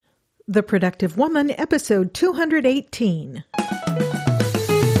The Productive Woman, episode 218.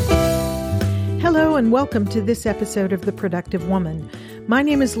 Hello and welcome to this episode of The Productive Woman. My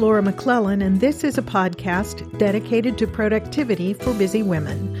name is Laura McClellan, and this is a podcast dedicated to productivity for busy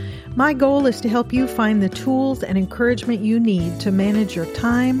women. My goal is to help you find the tools and encouragement you need to manage your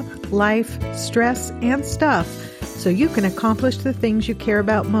time, life, stress, and stuff so you can accomplish the things you care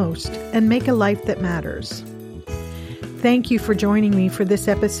about most and make a life that matters. Thank you for joining me for this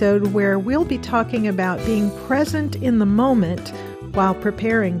episode where we'll be talking about being present in the moment while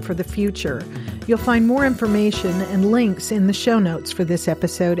preparing for the future. You'll find more information and links in the show notes for this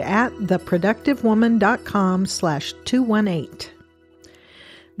episode at theproductivewoman.com/218.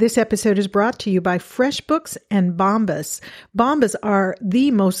 This episode is brought to you by FreshBooks and Bombas. Bombas are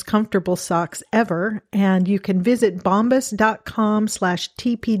the most comfortable socks ever, and you can visit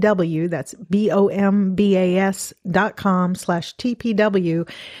bombas.com/TPW, that's BOMBAS.com/TPW,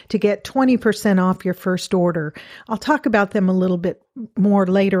 to get 20% off your first order. I'll talk about them a little bit more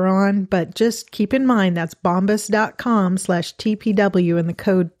later on, but just keep in mind that's bombas.com/TPW and the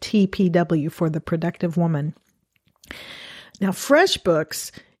code TPW for the Productive Woman. Now,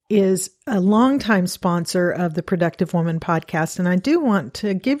 FreshBooks is a longtime sponsor of the Productive Woman podcast, and I do want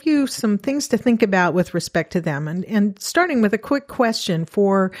to give you some things to think about with respect to them. And starting with a quick question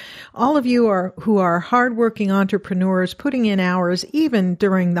for all of you who are hardworking entrepreneurs putting in hours even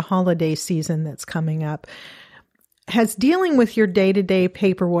during the holiday season that's coming up. Has dealing with your day-to-day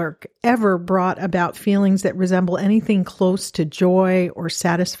paperwork ever brought about feelings that resemble anything close to joy or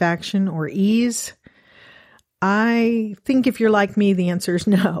satisfaction or ease? I think if you're like me, the answer is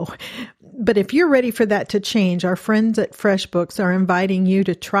no. But if you're ready for that to change, our friends at FreshBooks are inviting you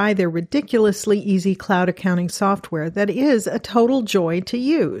to try their ridiculously easy cloud accounting software that is a total joy to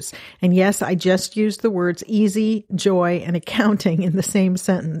use. And yes, I just used the words easy, joy, and accounting in the same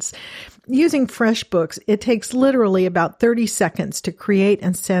sentence. Using FreshBooks, it takes literally about 30 seconds to create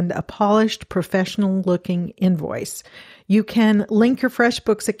and send a polished, professional-looking invoice. You can link your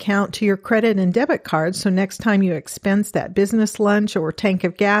FreshBooks account to your credit and debit cards, so next time you expense that business lunch or tank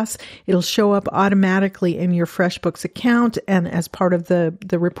of gas, it'll show up automatically in your FreshBooks account and as part of the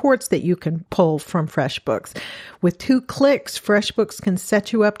reports that you can pull from FreshBooks. With 2 clicks, FreshBooks can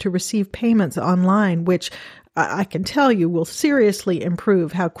set you up to receive payments online, which I can tell you will seriously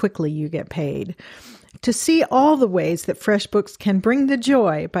improve how quickly you get paid. To see all the ways that FreshBooks can bring the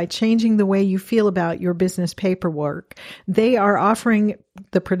joy by changing the way you feel about your business paperwork, they are offering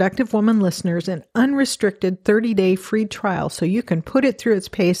the Productive Woman listeners an unrestricted 30-day free trial so you can put it through its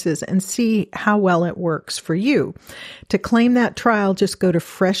paces and see how well it works for you. To claim that trial, just go to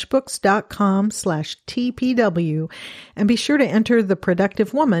freshbooks.com/TPW and be sure to enter the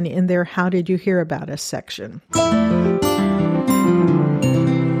Productive Woman in their How Did You Hear About Us section.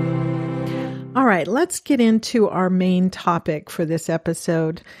 All right, let's get into our main topic for this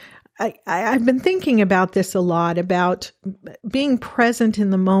episode. I've been thinking about this a lot, about being present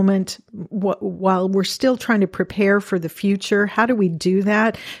in the moment while we're still trying to prepare for the future. How do we do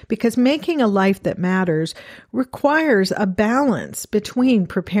that? Because making a life that matters requires a balance between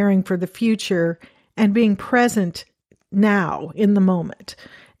preparing for the future and being present now in the moment.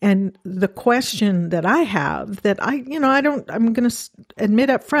 And the question that I have that I'm going to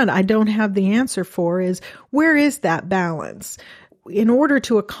admit up front, I don't have the answer for is, where is that balance? In order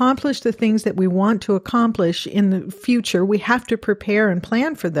to accomplish the things that we want to accomplish in the future, we have to prepare and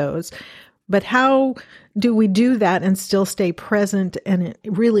plan for those. But how do we do that and still stay present and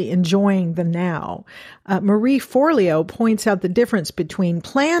really enjoying the now? Marie Forleo points out the difference between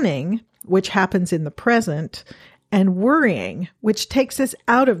planning, which happens in the present, and worrying, which takes us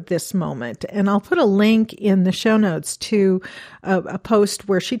out of this moment. And I'll put a link in the show notes to a post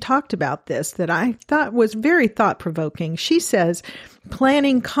where she talked about this that I thought was very thought-provoking. She says,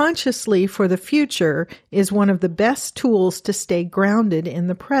 planning consciously for the future is one of the best tools to stay grounded in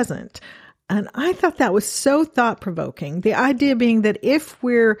the present. And I thought that was so thought-provoking. The idea being that if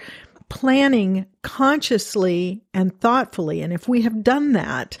we're planning consciously and thoughtfully, and if we have done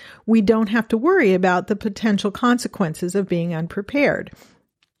that, we don't have to worry about the potential consequences of being unprepared.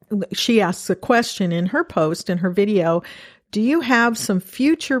 She asks a question in her post, in her video, do you have some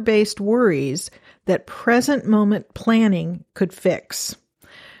future-based worries that present moment planning could fix?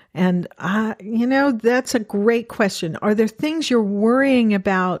 And, that's a great question. Are there things you're worrying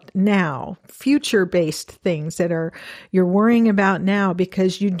about now, future-based things that you're worrying about now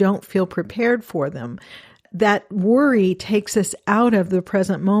because you don't feel prepared for them? That worry takes us out of the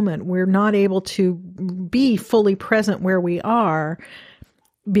present moment. We're not able to be fully present where we are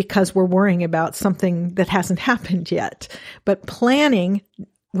because we're worrying about something that hasn't happened yet. But planning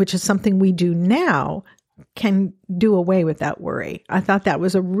which is something we do now, can do away with that worry. I thought that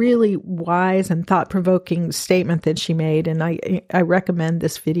was a really wise and thought-provoking statement that she made, and I recommend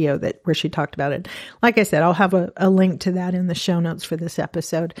this video where she talked about it. Like I said, I'll have a link to that in the show notes for this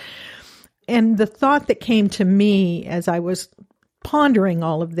episode. And the thought that came to me as I was pondering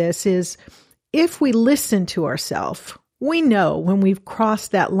all of this is, if we listen to ourselves, we know when we've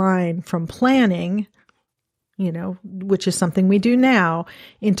crossed that line from planning, which is something we do now,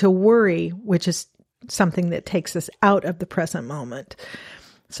 into worry, which is something that takes us out of the present moment.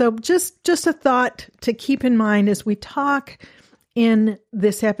 So just a thought to keep in mind as we talk in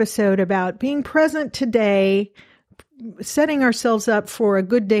this episode about being present today, setting ourselves up for a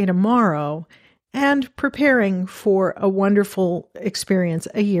good day tomorrow, and preparing for a wonderful experience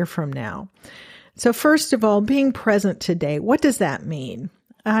a year from now. So first of all, being present today, what does that mean?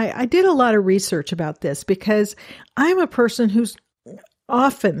 I did a lot of research about this because I'm a person who's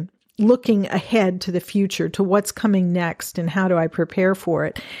often looking ahead to the future, to what's coming next and how do I prepare for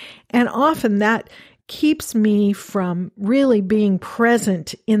it. And often that keeps me from really being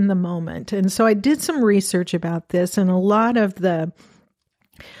present in the moment. And so I did some research about this, and a lot of the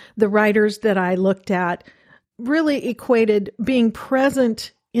writers that I looked at really equated being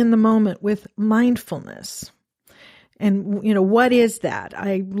present in the moment with mindfulness. And, what is that?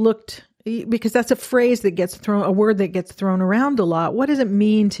 I looked, because that's a word that gets thrown around a lot. What does it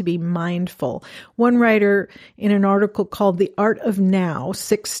mean to be mindful? One writer in an article called The Art of Now,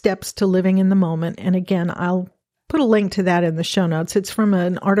 6 Steps to Living in the Moment. And again, I'll put a link to that in the show notes. It's from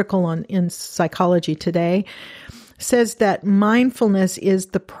an article in Psychology Today. Says that mindfulness is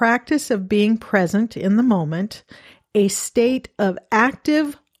the practice of being present in the moment, a state of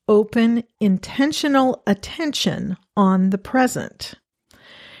active, open, intentional attention on the present.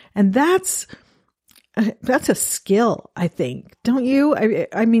 And that's a skill, I think. Don't you?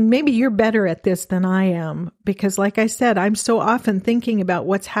 I mean, maybe you're better at this than I am, because like I said, I'm so often thinking about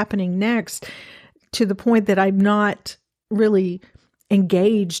what's happening next to the point that I'm not really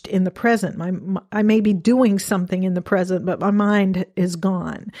engaged in the present. I may be doing something in the present, but my mind is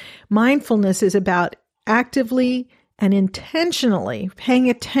gone. Mindfulness is about actively and intentionally paying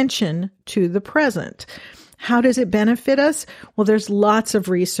attention to the present. How does it benefit us? Well, there's lots of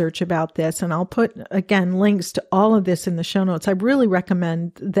research about this, and I'll put, again, links to all of this in the show notes. I really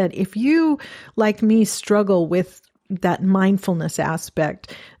recommend that if you, like me, struggle with that mindfulness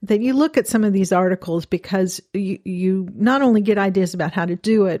aspect, that you look at some of these articles, because you not only get ideas about how to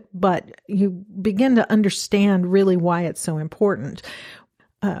do it, but you begin to understand really why it's so important.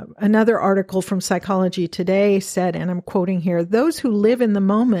 Another article from Psychology Today said, and I'm quoting here, "Those who live in the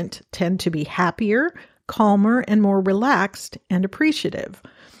moment tend to be happier, calmer, and more relaxed and appreciative."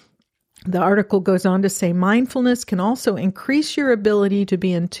 The article goes on to say, mindfulness can also increase your ability to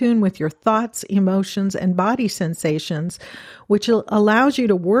be in tune with your thoughts, emotions, and body sensations, which allows you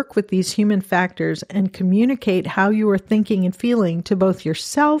to work with these human factors and communicate how you are thinking and feeling to both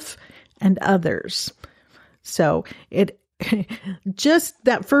yourself and others. So just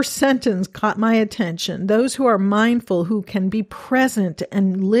that first sentence caught my attention. Those who are mindful, who can be present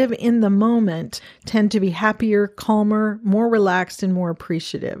and live in the moment, tend to be happier, calmer, more relaxed, and more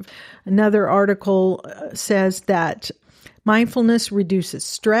appreciative. Another article says that mindfulness reduces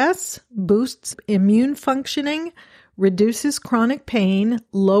stress, boosts immune functioning, reduces chronic pain,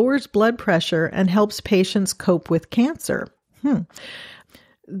 lowers blood pressure, and helps patients cope with cancer.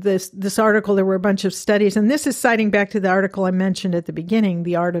 This article, there were a bunch of studies, and this is citing back to the article I mentioned at the beginning,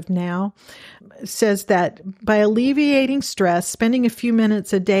 The Art of Now, says that by alleviating stress, spending a few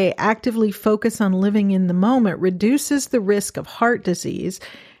minutes a day actively focus on living in the moment reduces the risk of heart disease.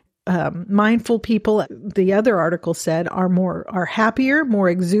 Mindful people, the other article said, are happier, more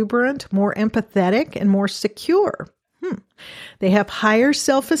exuberant, more empathetic, and more secure. They have higher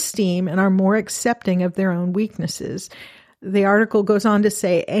self-esteem and are more accepting of their own weaknesses. The article goes on to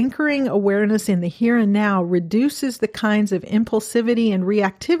say, anchoring awareness in the here and now reduces the kinds of impulsivity and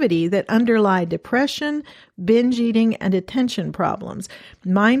reactivity that underlie depression, binge eating, and attention problems.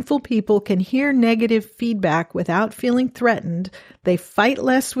 Mindful people can hear negative feedback without feeling threatened. They fight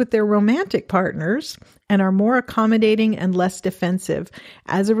less with their romantic partners and are more accommodating and less defensive.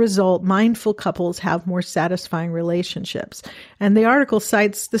 As a result, mindful couples have more satisfying relationships. And the article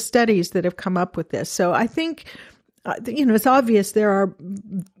cites the studies that have come up with this. So I think it's obvious there are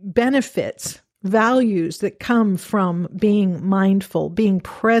benefits, values that come from being mindful, being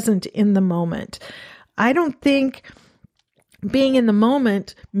present in the moment. I don't think being in the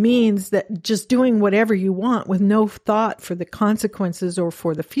moment means that just doing whatever you want with no thought for the consequences or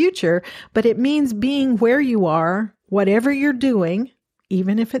for the future, but it means being where you are, whatever you're doing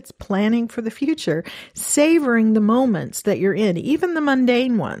even if it's planning for the future, savoring the moments that you're in, even the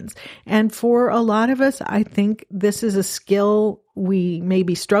mundane ones. And for a lot of us, I think this is a skill we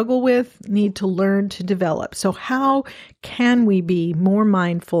maybe struggle with, need to learn to develop. So how can we be more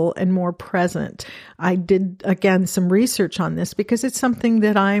mindful and more present? I did, again, some research on this because it's something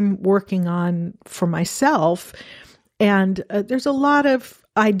that I'm working on for myself. And there's a lot of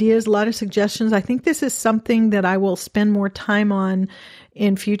ideas, a lot of suggestions. I think this is something that I will spend more time on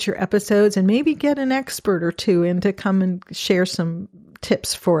in future episodes and maybe get an expert or two in to come and share some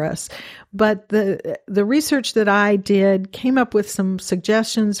tips for us. But the research that I did came up with some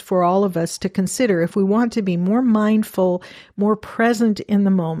suggestions for all of us to consider if we want to be more mindful, more present in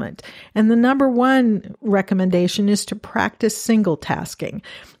the moment. And the number one recommendation is to practice single tasking.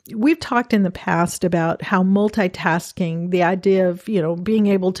 We've talked in the past about how multitasking, the idea of, being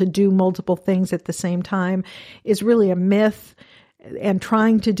able to do multiple things at the same time, is really a myth, and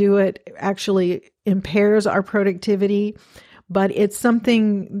trying to do it actually impairs our productivity. But it's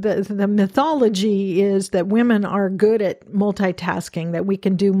something, the mythology is that women are good at multitasking, that we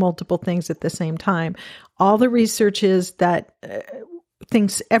can do multiple things at the same time. All the research is that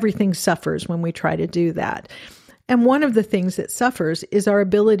everything suffers when we try to do that. And one of the things that suffers is our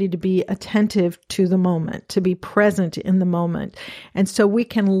ability to be attentive to the moment, to be present in the moment. And so we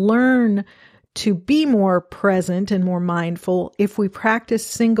can learn to be more present and more mindful if we practice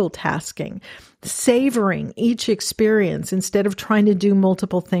single tasking, savoring each experience instead of trying to do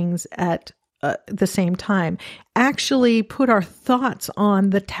multiple things at the same time. Actually put our thoughts on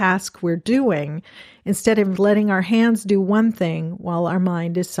the task we're doing instead of letting our hands do one thing while our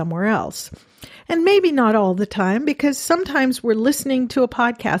mind is somewhere else. And maybe not all the time, because sometimes we're listening to a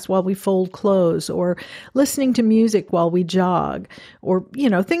podcast while we fold clothes, or listening to music while we jog, or,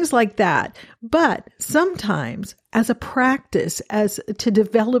 things like that. But sometimes as a practice, as to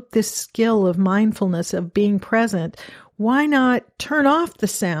develop this skill of mindfulness, of being present, why not turn off the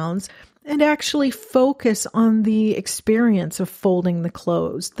sounds and actually focus on the experience of folding the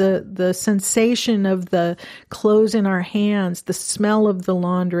clothes, the sensation of the clothes in our hands, the smell of the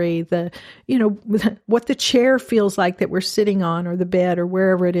laundry, what the chair feels like that we're sitting on, or the bed, or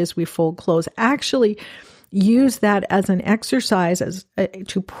wherever it is we fold clothes. Actually use that as an exercise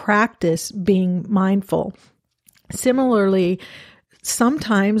to practice being mindful. Similarly,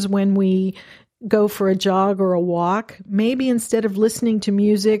 sometimes when we go for a jog or a walk, maybe instead of listening to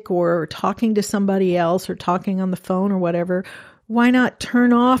music or talking to somebody else or talking on the phone or whatever, why not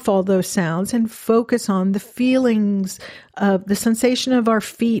turn off all those sounds and focus on the feelings of the sensation of our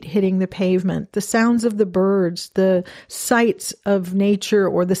feet hitting the pavement, the sounds of the birds, the sights of nature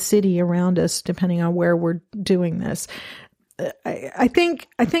or the city around us, depending on where we're doing this. I think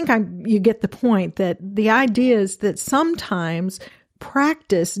you get the point, that the idea is that sometimes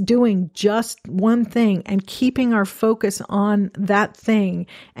practice doing just one thing and keeping our focus on that thing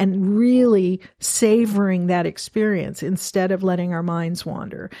and really savoring that experience instead of letting our minds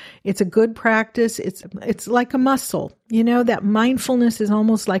wander. It's a good practice. It's like a muscle. That mindfulness is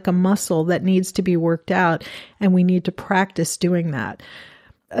almost like a muscle that needs to be worked out, and we need to practice doing that.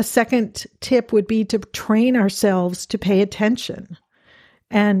 A second tip would be to train ourselves to pay attention.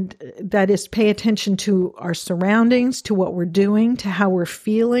 And that is, pay attention to our surroundings, to what we're doing, to how we're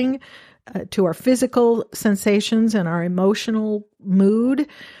feeling, to our physical sensations and our emotional mood.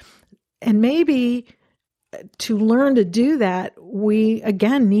 And maybe to learn to do that, we,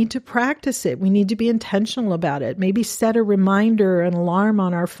 again, need to practice it. We need to be intentional about it. Maybe set a reminder, an alarm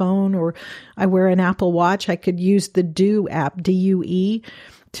on our phone, or I wear an Apple Watch. I could use the DUE app, DUE,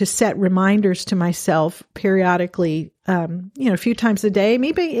 to set reminders to myself periodically, a few times a day,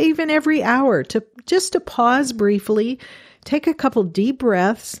 maybe even every hour, to pause briefly, take a couple deep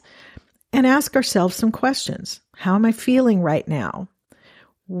breaths, and ask ourselves some questions. How am I feeling right now?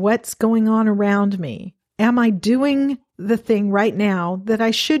 What's going on around me? Am I doing the thing right now that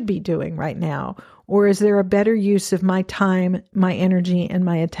I should be doing right now? Or is there a better use of my time, my energy, and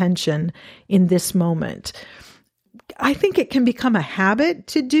my attention in this moment? I think it can become a habit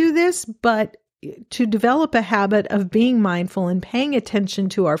to do this, but to develop a habit of being mindful and paying attention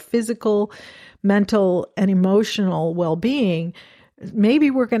to our physical, mental, and emotional well-being, maybe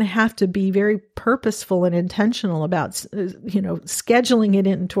we're going to have to be very purposeful and intentional about, scheduling it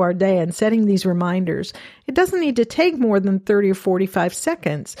into our day and setting these reminders. It doesn't need to take more than 30 or 45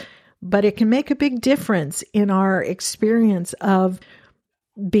 seconds, but it can make a big difference in our experience of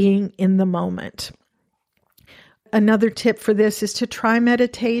being in the moment. Another tip for this is to try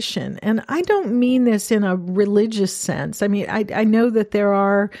meditation. And I don't mean this in a religious sense. I mean, I know that there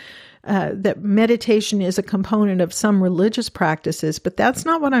are that meditation is a component of some religious practices, but that's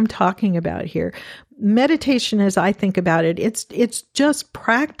not what I'm talking about here. Meditation, as I think about it, it's just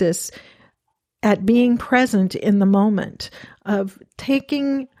practice at being present in the moment, of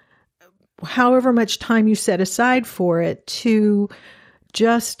taking however much time you set aside for it to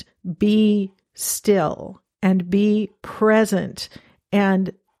just be still and be present,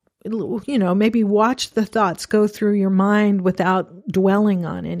 and maybe watch the thoughts go through your mind without dwelling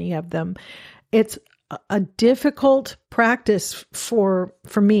on any of them. It's a difficult practice for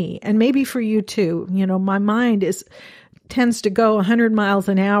me, and maybe for you too. My mind tends to go 100 miles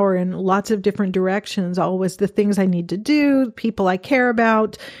an hour in lots of different directions, always the things I need to do, people I care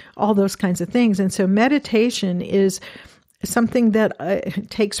about, all those kinds of things. And so meditation is something that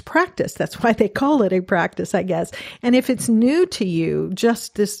takes practice. That's why they call it a practice, I guess. And if it's new to you,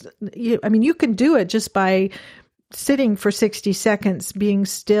 you can do it just by sitting for 60 seconds, being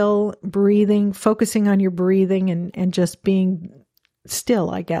still, breathing, focusing on your breathing and just being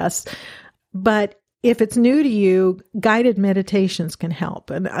still, I guess. But if it's new to you, guided meditations can help.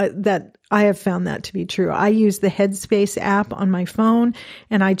 And I have found that to be true. I use the Headspace app on my phone,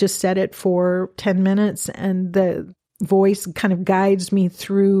 and I just set it for 10 minutes, and the voice kind of guides me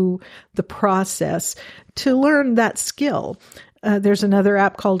through the process to learn that skill. There's another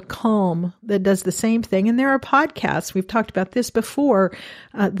app called Calm that does the same thing. And there are podcasts, we've talked about this before,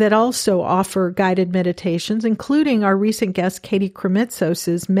 that also offer guided meditations, including our recent guest, Katie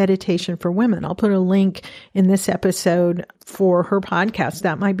Kremitzos' Meditation for Women. I'll put a link in this episode for her podcast.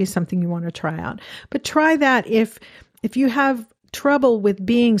 That might be something you want to try out. But try that if you have trouble with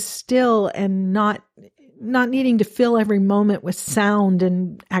being still and not needing to fill every moment with sound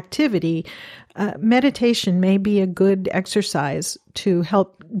and activity. Meditation may be a good exercise to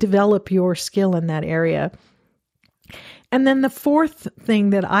help develop your skill in that area. And then the fourth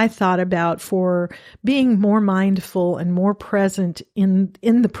thing that I thought about for being more mindful and more present in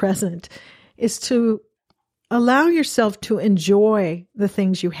the present is to allow yourself to enjoy the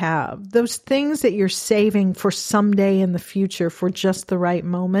things you have, those things that you're saving for someday in the future for just the right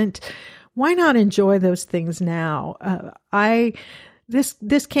moment. Why not enjoy those things now?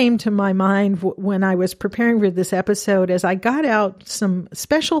 This came to my mind when I was preparing for this episode, as I got out some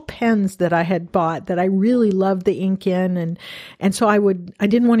special pens that I had bought that I really loved the ink in, and so I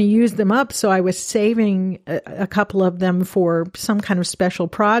didn't want to use them up, so I was saving a couple of them for some kind of special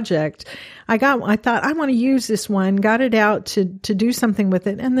project. I thought I want to use this one, got it out to do something with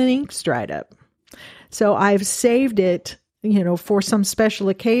it, and the ink's dried up. So I've saved it for some special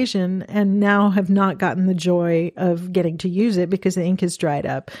occasion, and now have not gotten the joy of getting to use it because the ink is dried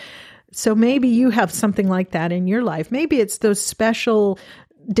up. So maybe you have something like that in your life. Maybe it's those special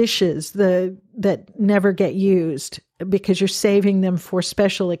dishes that never get used because you're saving them for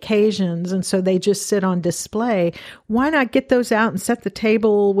special occasions, and so they just sit on display. Why not get those out and set the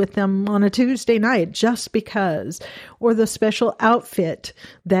table with them on a Tuesday night just because? Or the special outfit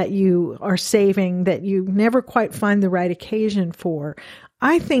that you are saving that you never quite find the right occasion for.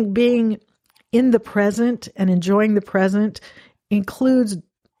 I think being in the present and enjoying the present includes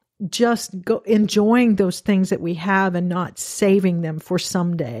just enjoying those things that we have and not saving them for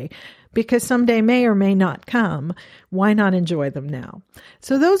someday, because someday may or may not come. Why not enjoy them now?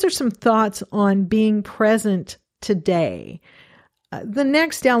 So those are some thoughts on being present today. The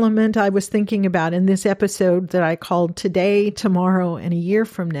next element I was thinking about in this episode that I called Today, Tomorrow, and a Year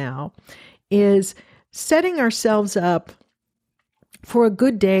from Now is setting ourselves up for a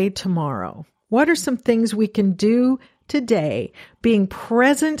good day tomorrow. What are some things we can do today, being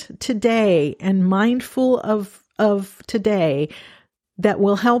present today and mindful of today, that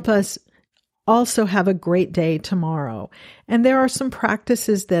will help us also have a great day tomorrow? And there are some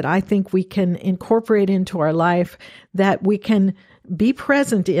practices that I think we can incorporate into our life that we can be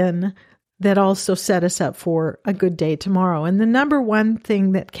present in that also set us up for a good day tomorrow. And the number one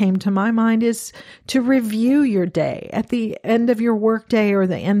thing that came to my mind is to review your day. At the end of your workday or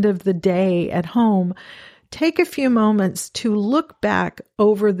the end of the day at home, take a few moments to look back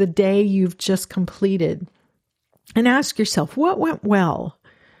over the day you've just completed and ask yourself, what went well?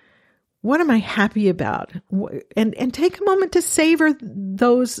 What am I happy about? And take a moment to savor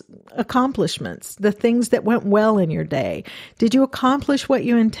those accomplishments, the things that went well in your day. Did you accomplish what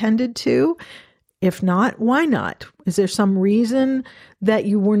you intended to? If not, why not? Is there some reason that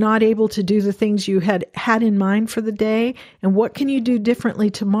you were not able to do the things you had in mind for the day? And what can you do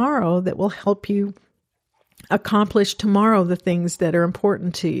differently tomorrow that will help you accomplish tomorrow the things that are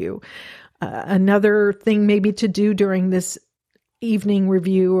important to you? Another thing maybe to do during this evening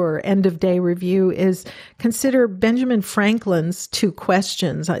review or end of day review is consider Benjamin Franklin's 2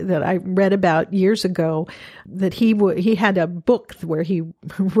 questions that I read about years ago, that he had a book where he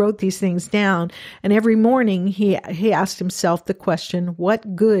wrote these things down. And every morning he asked himself the question,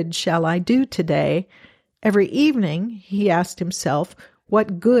 what good shall I do today? Every evening he asked himself,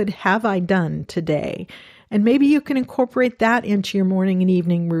 what good have I done today? And maybe you can incorporate that into your morning and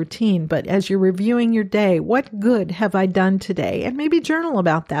evening routine. But as you're reviewing your day, what good have I done today? And maybe journal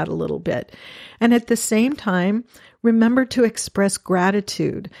about that a little bit. And at the same time, remember to express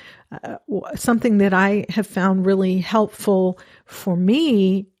gratitude. Something that I have found really helpful for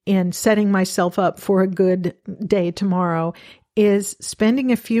me in setting myself up for a good day tomorrow is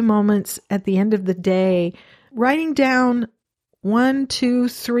spending a few moments at the end of the day, writing down 1, 2,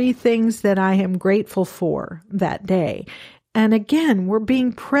 3 things that I am grateful for that day. And again, we're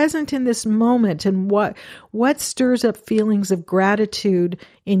being present in this moment, and what stirs up feelings of gratitude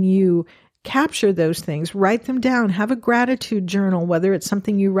in you. Capture those things, write them down, have a gratitude journal, whether it's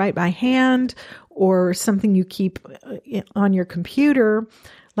something you write by hand or something you keep on your computer.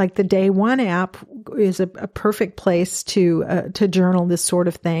 Like the Day One app is a perfect place to journal this sort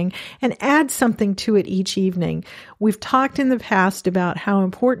of thing, and add something to it each evening. We've talked in the past about how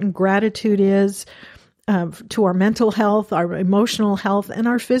important gratitude is to our mental health, our emotional health, and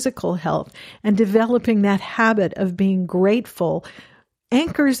our physical health. And developing that habit of being grateful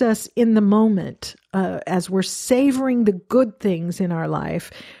anchors us in the moment as we're savoring the good things in our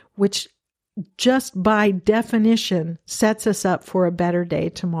life, which just by definition sets us up for a better day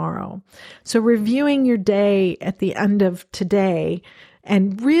tomorrow. So reviewing your day at the end of today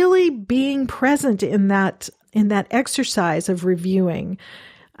and really being present in that exercise of reviewing,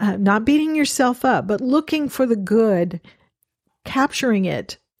 not beating yourself up, but looking for the good, capturing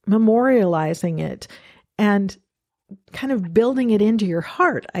it, memorializing it, and kind of building it into your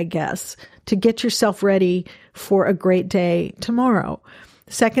heart, I guess, to get yourself ready for a great day tomorrow.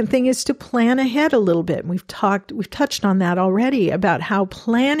 Second thing is to plan ahead a little bit. We've touched on that already, about how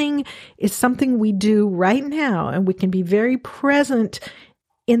planning is something we do right now, and we can be very present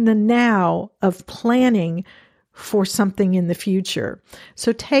in the now of planning for something in the future.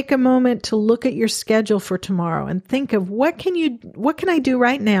 So take a moment to look at your schedule for tomorrow and think of what can I do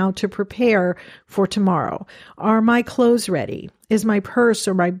right now to prepare for tomorrow? Are my clothes ready? Is my purse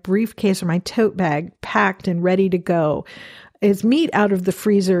or my briefcase or my tote bag packed and ready to go? Is meat out of the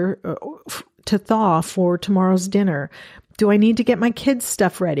freezer to thaw for tomorrow's dinner? Do I need to get my kids'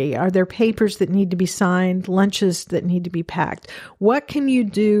 stuff ready? Are there papers that need to be signed, lunches that need to be packed? What can you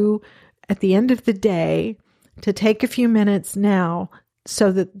do at the end of the day to take a few minutes now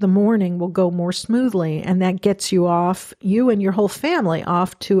so that the morning will go more smoothly, and that gets you and your whole family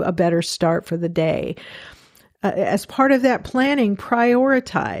off to a better start for the day? As part of that planning,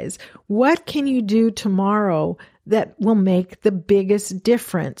 prioritize. What can you do tomorrow that will make the biggest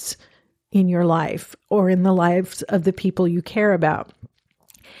difference in your life or in the lives of the people you care about?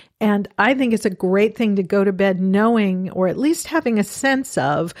 And I think it's a great thing to go to bed knowing, or at least having a sense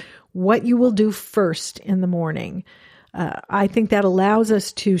of, what you will do first in the morning. I think that allows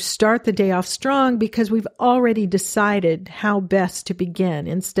us to start the day off strong because we've already decided how best to begin.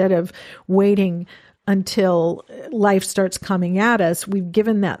 Instead of waiting until life starts coming at us, we've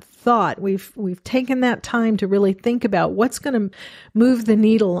given that thought. We've taken that time to really think about what's going to move the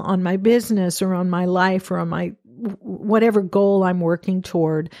needle on my business or on my life or on my whatever goal I'm working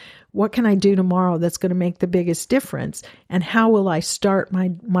toward. What can I do tomorrow that's going to make the biggest difference? And how will I start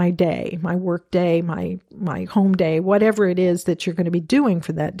my day, my work day, my home day, whatever it is that you're going to be doing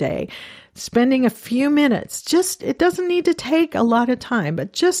for that day? Spending a few minutes, it doesn't need to take a lot of time,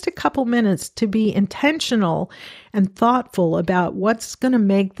 but just a couple minutes to be intentional and thoughtful about what's going to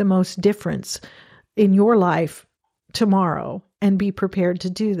make the most difference in your life tomorrow, and be prepared to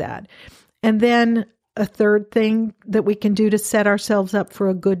do that. And then a third thing that we can do to set ourselves up for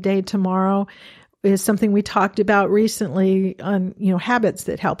a good day tomorrow is something we talked about recently on, habits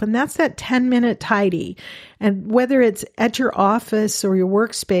that help. And that's that 10-minute tidy. And whether it's at your office or your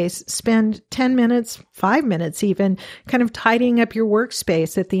workspace, spend 10 minutes, 5 minutes even, kind of tidying up your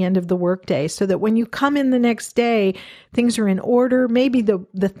workspace at the end of the workday so that when you come in the next day, things are in order. Maybe the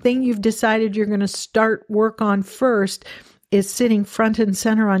thing you've decided you're going to start work on first is sitting front and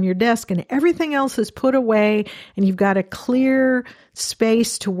center on your desk, and everything else is put away, and you've got a clear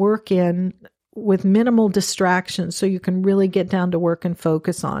space to work in with minimal distractions so you can really get down to work and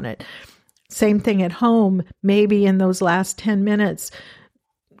focus on it. Same thing at home. Maybe in those last 10 minutes,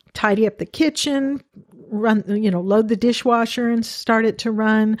 tidy up the kitchen, load the dishwasher and start it to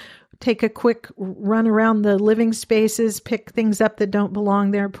run, take a quick run around the living spaces, pick things up that don't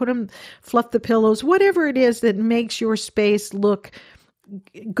belong there, fluff the pillows, whatever it is that makes your space look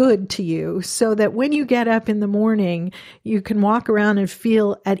good to you, so that when you get up in the morning, you can walk around and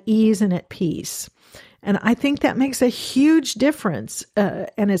feel at ease and at peace. And I think that makes a huge difference.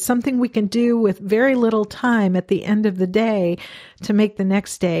 And it's something we can do with very little time at the end of the day to make the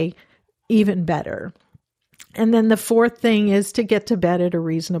next day even better. And then the fourth thing is to get to bed at a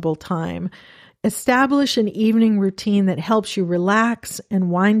reasonable time. Establish an evening routine that helps you relax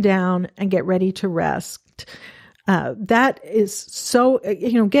and wind down and get ready to rest. That is so,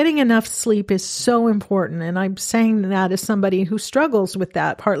 getting enough sleep is so important. And I'm saying that as somebody who struggles with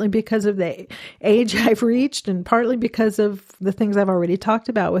that, partly because of the age I've reached and partly because of the things I've already talked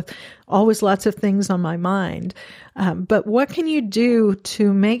about, with always lots of things on my mind. But what can you do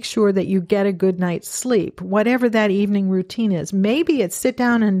to make sure that you get a good night's sleep, whatever that evening routine is? Maybe it's sit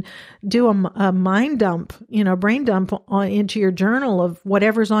down and do a mind dump, brain dump into your journal of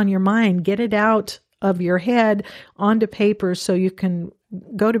whatever's on your mind. Get it out of your head onto paper so you can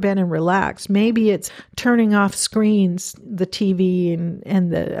go to bed and relax. Maybe it's turning off screens, the TV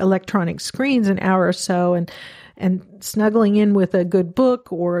and the electronic screens an hour or so, and snuggling in with a good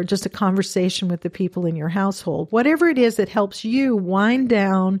book or just a conversation with the people in your household. Whatever it is that helps you wind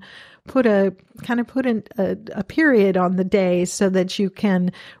down, put a period on the day so that you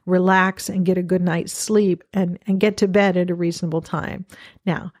can relax and get a good night's sleep and get to bed at a reasonable time.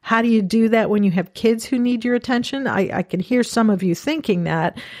 Now, how do you do that when you have kids who need your attention? I can hear some of you thinking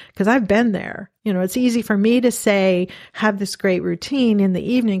that, because I've been there. It's easy for me to say, have this great routine in the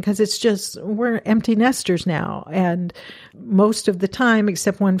evening, because it's just, we're empty nesters now. And most of the time,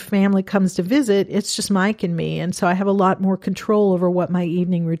 except when family comes to visit, it's just Mike and me. And so I have a lot more control over what my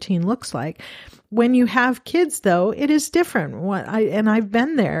evening routine looks like. When you have kids, though, it is different. And I've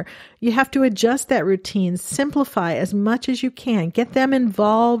been there. You have to adjust that routine, simplify as much as you can, get them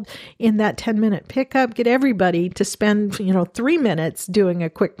involved in that 10-minute pickup, get everybody to spend, 3 minutes doing a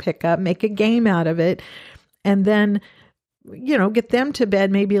quick pickup, make a game out of it, and then, get them to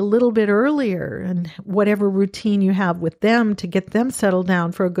bed maybe a little bit earlier, and whatever routine you have with them to get them settled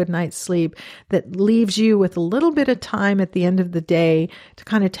down for a good night's sleep that leaves you with a little bit of time at the end of the day to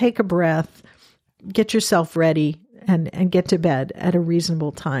kind of take a breath, get yourself ready, and get to bed at a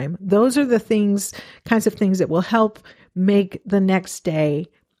reasonable time. Those are the kinds of things that will help make the next day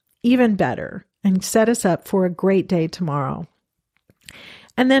even better and set us up for a great day tomorrow.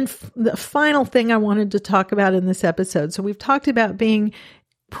 And then the final thing I wanted to talk about in this episode. So we've talked about being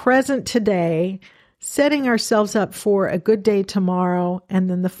present today, setting ourselves up for a good day tomorrow. And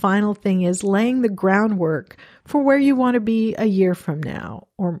then the final thing is laying the groundwork for where you want to be a year from now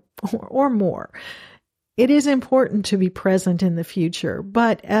or more. It is important to be present in the future,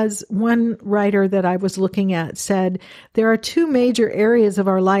 but as one writer that I was looking at said, there are two major areas of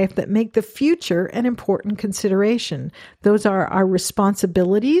our life that make the future an important consideration. Those are our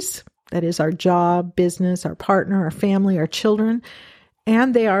responsibilities, that is our job, business, our partner, our family, our children,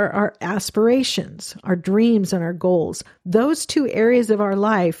 and they are our aspirations, our dreams, and our goals. Those two areas of our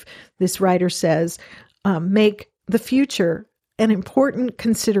life, this writer says, make the future an important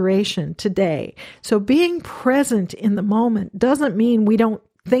consideration today. So being present in the moment doesn't mean we don't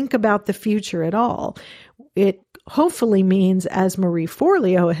think about the future at all. It hopefully means, as Marie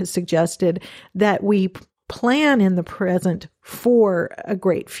Forleo has suggested, that we plan in the present for a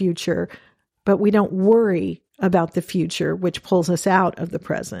great future, but we don't worry about the future, which pulls us out of the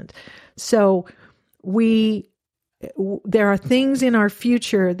present. So there are things in our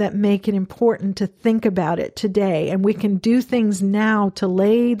future that make it important to think about it today, and we can do things now to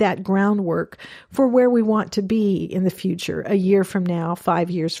lay that groundwork for where we want to be in the future, a year from now,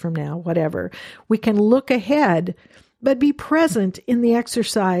 5 years from now, whatever. We can look ahead, but be present in the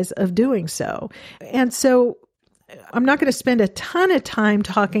exercise of doing so. And so I'm not going to spend a ton of time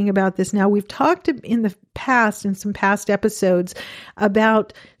talking about this now. We've talked in the past, in some past episodes,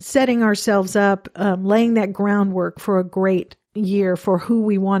 about setting ourselves up, laying that groundwork for a great year, for who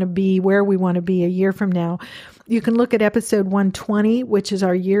we want to be, where we want to be a year from now. You can look at episode 120, which is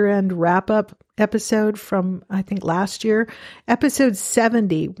our year-end wrap-up episode from, I think, last year. Episode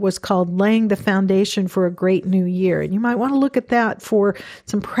 70 was called Laying the Foundation for a Great New Year. And you might want to look at that for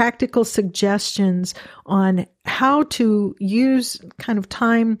some practical suggestions on how to use kind of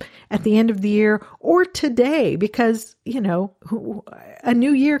time at the end of the year or today, because, a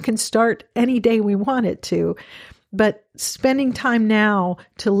new year can start any day we want it to. But spending time now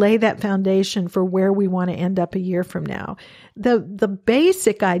to lay that foundation for where we want to end up a year from now. The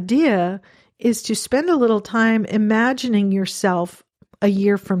basic idea is to spend a little time imagining yourself a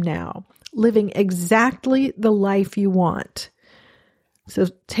year from now, living exactly the life you want. So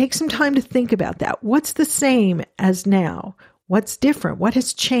take some time to think about that. What's the same as now? What's different? What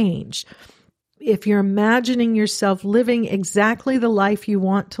has changed? If you're imagining yourself living exactly the life you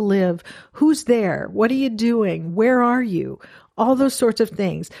want to live, who's there? What are you doing? Where are you? All those sorts of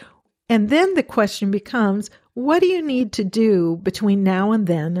things. And then the question becomes, what do you need to do between now and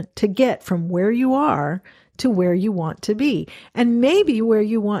then to get from where you are to where you want to be? And maybe where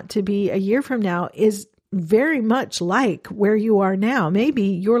you want to be a year from now is very much like where you are now. Maybe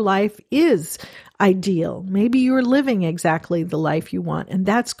your life is ideal. Maybe you're living exactly the life you want, and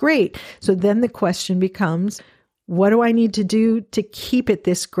that's great. So then the question becomes, what do I need to do to keep it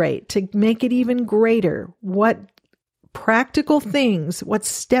this great, to make it even greater? What practical things, what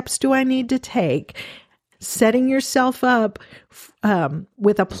steps do I need to take? Setting yourself up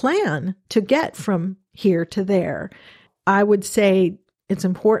with a plan to get from here to there. I would say it's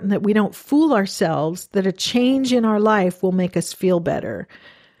important that we don't fool ourselves that a change in our life will make us feel better.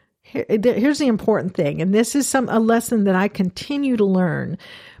 Here's the important thing, and this is a lesson that I continue to learn.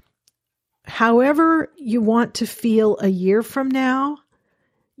 However you want to feel a year from now,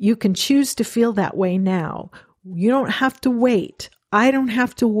 you can choose to feel that way now. You don't have to wait. I don't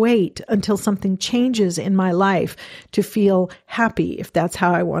have to wait until something changes in my life to feel happy, if that's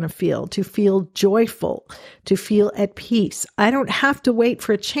how I want to feel joyful, to feel at peace. I don't have to wait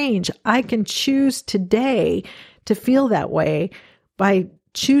for a change. I can choose today to feel that way by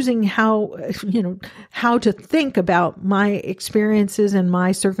choosing how to think about my experiences and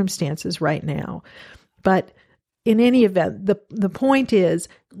my circumstances right now. But in any event, the point is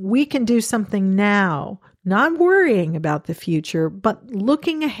we can do something now, not worrying about the future, but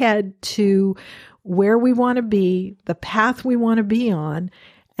looking ahead to where we want to be, the path we want to be on,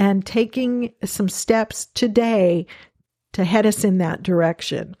 and taking some steps today to head us in that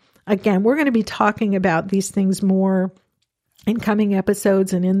direction. Again, we're going to be talking about these things more in coming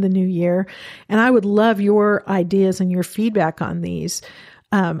episodes and in the new year. And I would love your ideas and your feedback on these.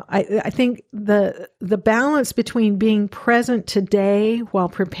 I think the balance between being present today while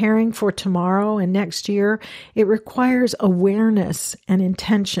preparing for tomorrow and next year, it requires awareness and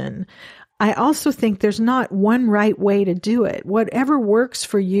intention. I also think there's not one right way to do it. Whatever works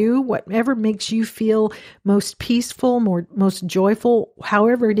for you, whatever makes you feel most peaceful, most joyful,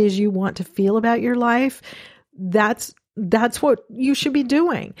 however it is you want to feel about your life, that's what you should be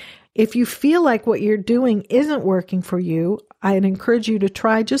doing. If you feel like what you're doing isn't working for you, I'd encourage you to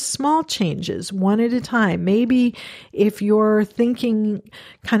try just small changes, one at a time. Maybe if your thinking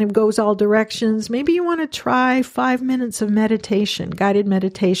kind of goes all directions, maybe you want to try 5 minutes of meditation, guided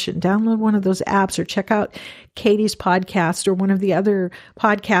meditation. Download one of those apps or check out Katie's podcast or one of the other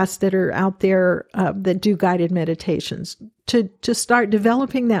podcasts that are out there that do guided meditations to start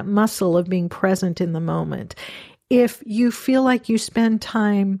developing that muscle of being present in the moment. If you feel like you spend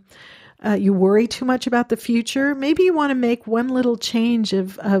time, you worry too much about the future, maybe you want to make one little change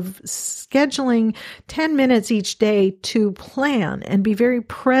of scheduling 10 minutes each day to plan and be very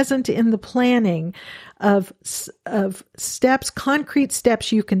present in the planning of steps, concrete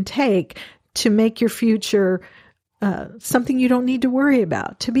steps you can take to make your future something you don't need to worry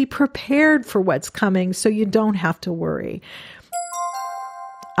about, to be prepared for what's coming so you don't have to worry.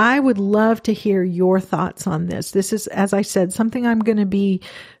 I would love to hear your thoughts on this. This is, as I said, something I'm going to be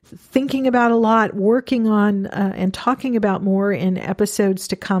thinking about a lot, working on, and talking about more in episodes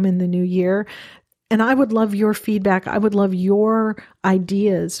to come in the new year. And I would love your feedback. I would love your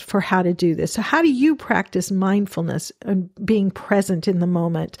ideas for how to do this. So how do you practice mindfulness and being present in the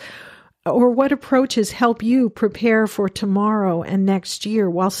moment? Or what approaches help you prepare for tomorrow and next year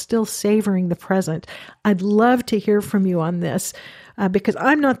while still savoring the present? I'd love to hear from you on this. Because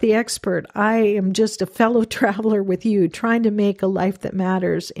I'm not the expert. I am just a fellow traveler with you, trying to make a life that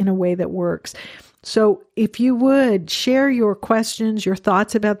matters in a way that works. So if you would share your questions, your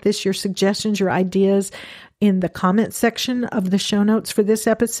thoughts about this, your suggestions, your ideas in the comment section of the show notes for this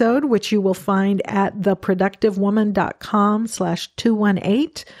episode, which you will find at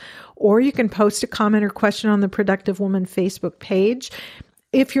theproductivewoman.com/218, or you can post a comment or question on the Productive Woman Facebook page.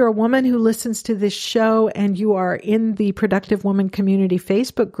 If you're a woman who listens to this show and you are in the Productive Woman Community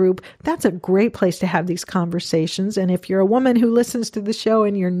Facebook group, that's a great place to have these conversations. And if you're a woman who listens to the show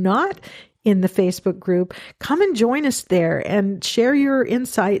and you're not in the Facebook group, come and join us there and share your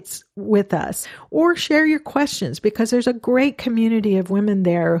insights with us or share your questions, because there's a great community of women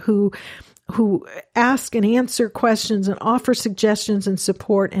there who ask and answer questions and offer suggestions and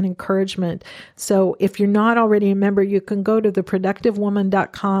support and encouragement. So if you're not already a member, you can go to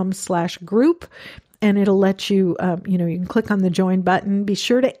theproductivewoman.com/group and it'll let you, you can click on the join button. Be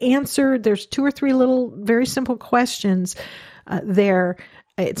sure to answer. There's 2 or 3 little, very simple questions there.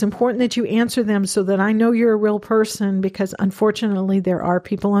 It's important that you answer them so that I know you're a real person, because unfortunately there are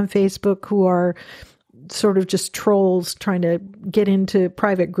people on Facebook who are sort of just trolls trying to get into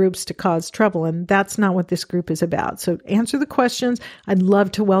private groups to cause trouble. And that's not what this group is about. So answer the questions. I'd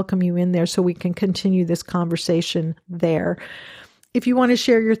love to welcome you in there so we can continue this conversation there. If you want to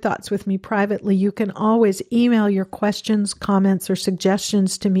share your thoughts with me privately, you can always email your questions, comments, or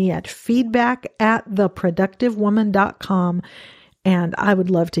suggestions to me at feedback@theproductivewoman.com. And I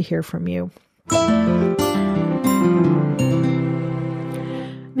would love to hear from you.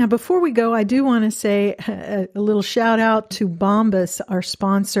 Now, before we go, I do want to say a little shout out to Bombas, our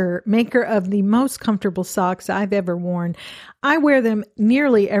sponsor, maker of the most comfortable socks I've ever worn. I wear them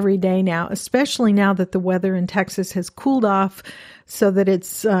nearly every day now, especially now that the weather in Texas has cooled off so that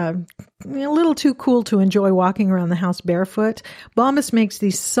it's a little too cool to enjoy walking around the house barefoot. Bombas makes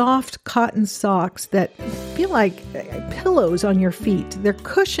these soft cotton socks that feel like pillows on your feet. They're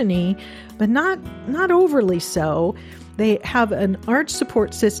cushiony, but not overly so. They have an arch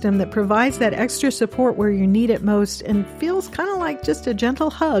support system that provides that extra support where you need it most and feels kind of like just a gentle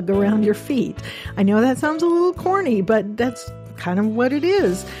hug around your feet. I know that sounds a little corny, but that's kind of what it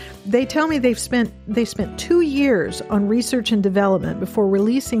is. They tell me they spent 2 years on research and development before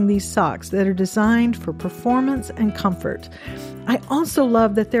releasing these socks that are designed for performance and comfort. I also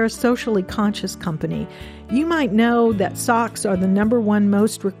love that they're a socially conscious company. You might know that socks are the #1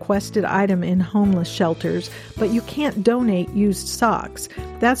 most requested item in homeless shelters, but you can't donate used socks.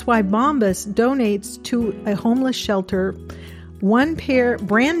 That's why Bombas donates to a homeless shelter 1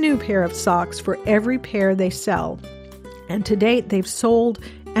 brand new pair of socks for every pair they sell. And to date, they've sold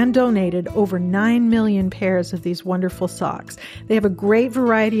and donated over 9 million pairs of these wonderful socks. They have a great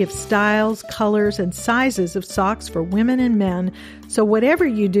variety of styles, colors, and sizes of socks for women and men. So whatever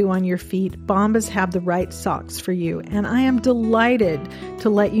you do on your feet, Bombas have the right socks for you. And I am delighted to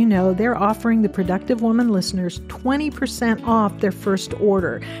let you know they're offering the Productive Woman listeners 20% off their first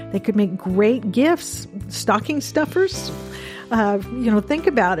order. They could make great gifts, stocking stuffers. Think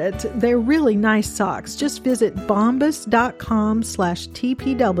about it. They're really nice socks. Just visit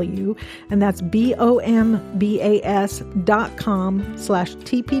bombas.com/TPW, and that's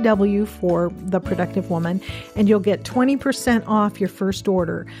BOMBAS.com/TPW for The Productive Woman, and you'll get 20% off your first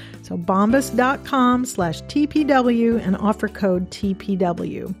order. So bombas.com/TPW and offer code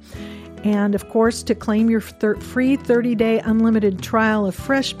TPW. And of course, to claim your free 30-day unlimited trial of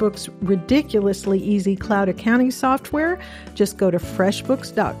FreshBooks' ridiculously easy cloud accounting software, just go to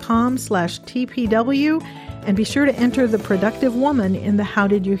freshbooks.com/TPW and be sure to enter The Productive Woman in the How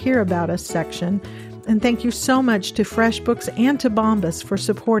Did You Hear About Us section. And thank you so much to FreshBooks and to Bombas for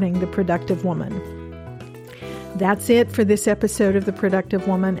supporting The Productive Woman. That's it for this episode of The Productive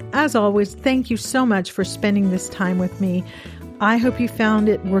Woman. As always, thank you so much for spending this time with me. I hope you found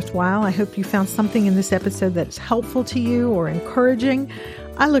it worthwhile. I hope you found something in this episode that's helpful to you or encouraging.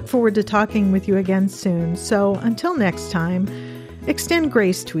 I look forward to talking with you again soon. So until next time, extend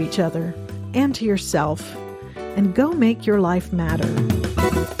grace to each other and to yourself, and go make your life matter.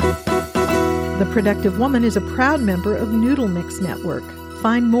 The Productive Woman is a proud member of Noodle Mix Network.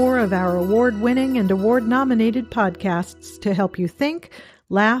 Find more of our award-winning and award-nominated podcasts to help you think,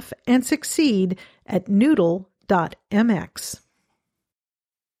 laugh, and succeed at noodle.mx.